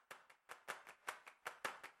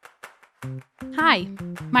Hi,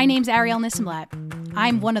 my name's Ariel Nissenblatt.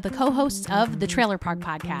 I'm one of the co-hosts of the Trailer Park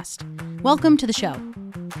Podcast. Welcome to the show.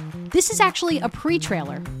 This is actually a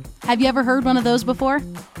pre-trailer. Have you ever heard one of those before?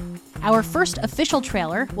 Our first official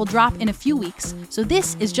trailer will drop in a few weeks, so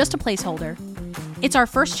this is just a placeholder. It's our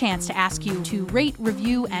first chance to ask you to rate,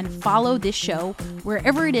 review, and follow this show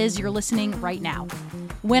wherever it is you're listening right now.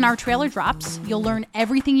 When our trailer drops, you'll learn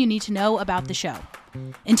everything you need to know about the show.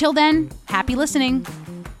 Until then, happy listening.